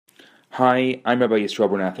Hi, I'm Rabbi Yisrael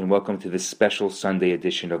Bernath, and welcome to this special Sunday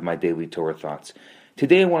edition of my Daily Torah Thoughts.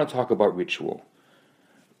 Today I want to talk about ritual.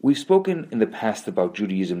 We've spoken in the past about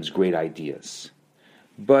Judaism's great ideas,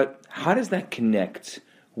 but how does that connect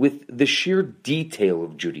with the sheer detail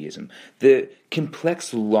of Judaism, the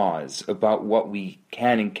complex laws about what we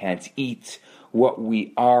can and can't eat, what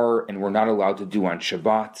we are and we're not allowed to do on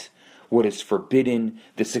Shabbat, what is forbidden,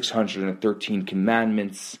 the 613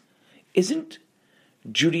 commandments? Isn't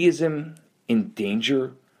Judaism in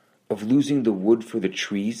danger of losing the wood for the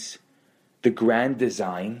trees, the grand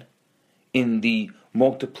design, in the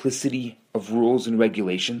multiplicity of rules and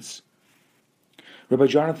regulations? Rabbi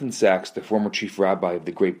Jonathan Sacks, the former chief rabbi of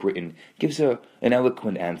the Great Britain, gives an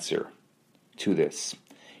eloquent answer to this.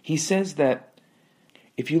 He says that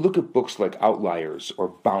if you look at books like Outliers or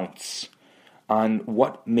Bounce on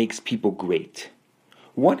what makes people great,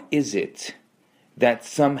 what is it that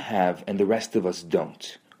some have and the rest of us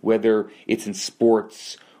don't, whether it's in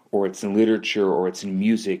sports, or it's in literature, or it's in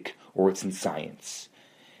music, or it's in science?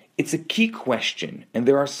 It's a key question, and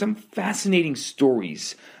there are some fascinating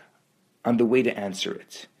stories on the way to answer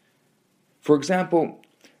it. For example,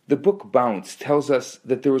 the book Bounce tells us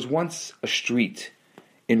that there was once a street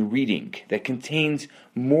in Reading that contained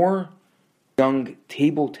more young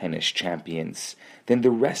table tennis champions than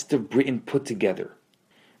the rest of Britain put together.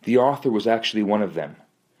 The author was actually one of them.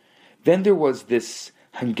 Then there was this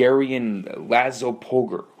Hungarian Laszlo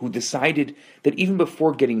Polgar who decided that even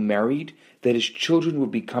before getting married, that his children would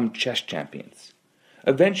become chess champions.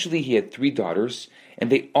 Eventually he had 3 daughters,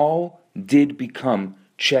 and they all did become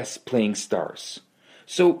chess-playing stars.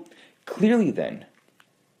 So clearly then,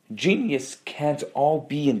 genius can't all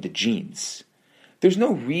be in the genes. There's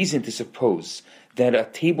no reason to suppose that a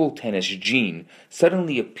table tennis gene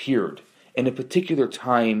suddenly appeared in a particular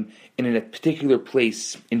time and in a particular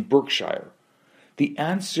place in Berkshire. The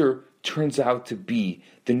answer turns out to be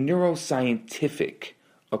the neuroscientific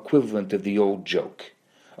equivalent of the old joke.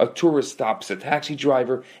 A tourist stops a taxi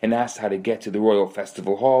driver and asks how to get to the Royal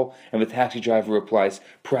Festival Hall, and the taxi driver replies,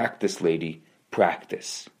 "Practice, lady,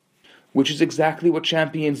 practice." Which is exactly what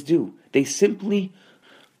champions do. They simply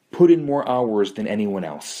put in more hours than anyone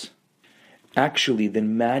else. Actually, the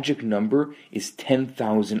magic number is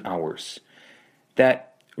 10,000 hours.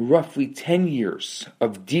 That roughly 10 years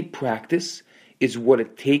of deep practice is what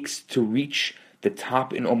it takes to reach the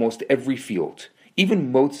top in almost every field.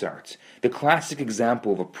 Even Mozart, the classic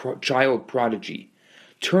example of a child prodigy,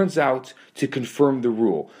 turns out to confirm the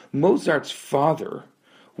rule. Mozart's father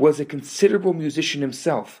was a considerable musician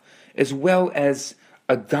himself, as well as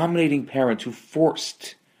a dominating parent who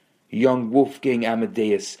forced young Wolfgang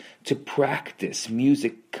Amadeus to practice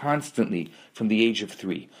music constantly from the age of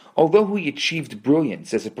 3. Although he achieved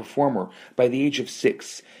brilliance as a performer by the age of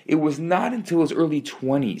 6, it was not until his early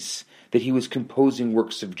 20s that he was composing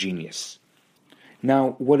works of genius.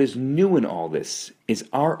 Now, what is new in all this is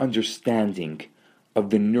our understanding of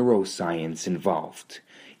the neuroscience involved.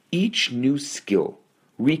 Each new skill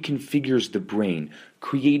reconfigures the brain,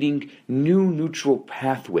 creating new neutral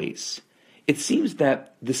pathways. It seems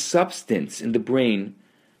that the substance in the brain,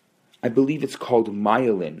 I believe it's called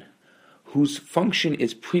myelin, whose function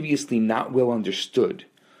is previously not well understood,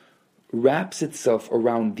 wraps itself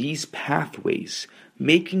around these pathways,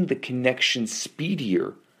 making the connections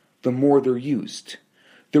speedier the more they're used.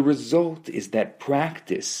 The result is that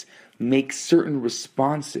practice makes certain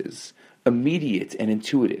responses immediate and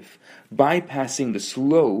intuitive, bypassing the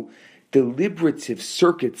slow, deliberative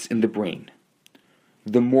circuits in the brain.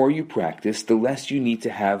 The more you practice, the less you need to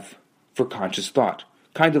have for conscious thought,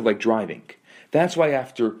 kind of like driving. That's why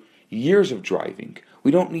after years of driving, we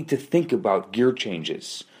don't need to think about gear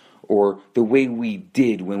changes or the way we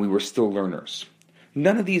did when we were still learners.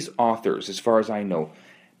 None of these authors, as far as I know,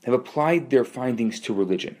 have applied their findings to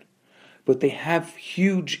religion, but they have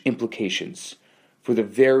huge implications for the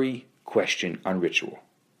very question on ritual.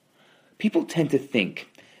 People tend to think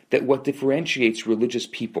that what differentiates religious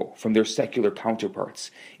people from their secular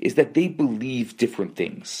counterparts is that they believe different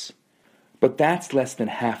things. But that's less than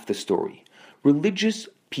half the story. Religious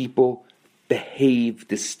people behave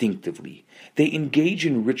distinctively. They engage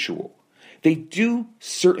in ritual. They do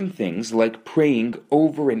certain things like praying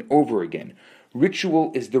over and over again.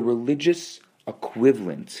 Ritual is the religious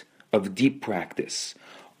equivalent of deep practice.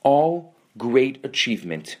 All great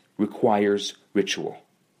achievement requires ritual.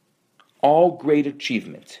 All great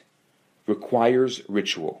achievement requires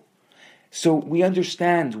ritual. So we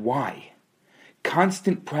understand why.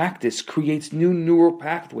 Constant practice creates new neural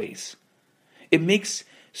pathways. It makes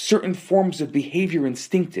certain forms of behavior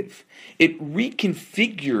instinctive. It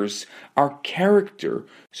reconfigures our character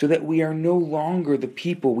so that we are no longer the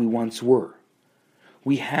people we once were.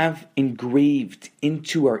 We have engraved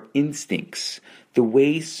into our instincts the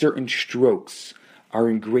way certain strokes are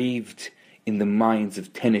engraved in the minds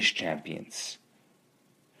of tennis champions.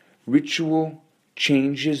 Ritual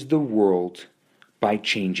changes the world by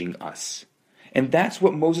changing us. And that's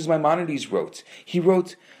what Moses Maimonides wrote. He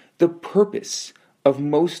wrote, the purpose of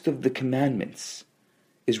most of the commandments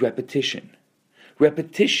is repetition.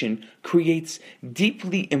 Repetition creates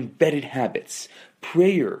deeply embedded habits.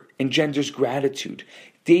 Prayer engenders gratitude.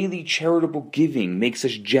 Daily charitable giving makes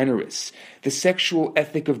us generous. The sexual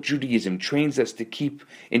ethic of Judaism trains us to keep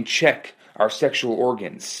in check our sexual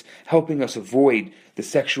organs, helping us avoid the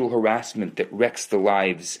sexual harassment that wrecks the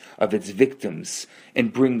lives of its victims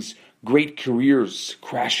and brings great careers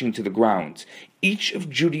crashing to the ground. Each of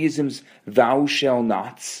Judaism's thou shall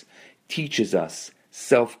nots teaches us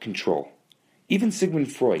self-control. Even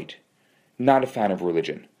Sigmund Freud, not a fan of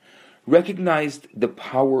religion, recognized the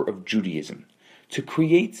power of Judaism to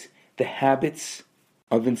create the habits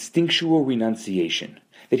of instinctual renunciation,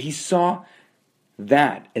 that he saw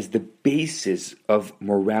that as the basis of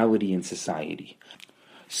morality in society.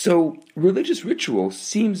 So religious ritual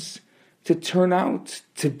seems to turn out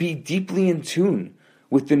to be deeply in tune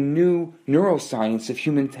with the new neuroscience of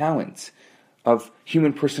human talent, of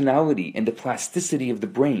human personality, and the plasticity of the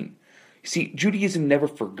brain. You see, Judaism never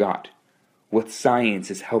forgot what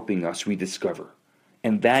science is helping us rediscover,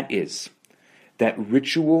 and that is that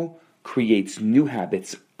ritual creates new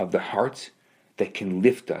habits of the heart that can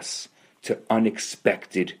lift us to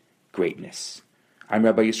unexpected greatness. I'm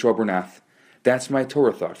Rabbi Yisroel Bernath. That's my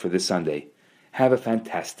Torah thought for this Sunday. Have a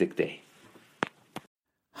fantastic day.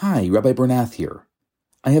 Hi, Rabbi Bernath here.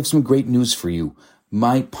 I have some great news for you.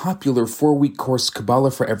 My popular 4-week course,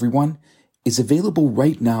 Kabbalah for Everyone, is available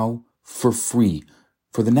right now for free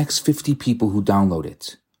for the next 50 people who download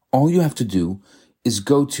it. All you have to do is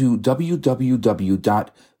go to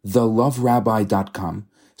www.theloverabbi.com,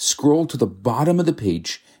 scroll to the bottom of the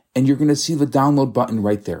page, and you're going to see the download button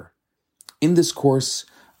right there. In this course,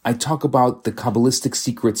 I talk about the Kabbalistic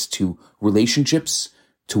secrets to relationships,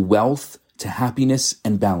 to wealth, to happiness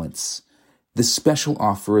and balance. This special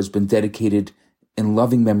offer has been dedicated in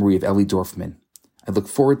loving memory of Ellie Dorfman. I look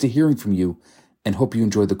forward to hearing from you and hope you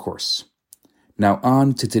enjoy the course. Now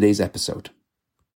on to today's episode.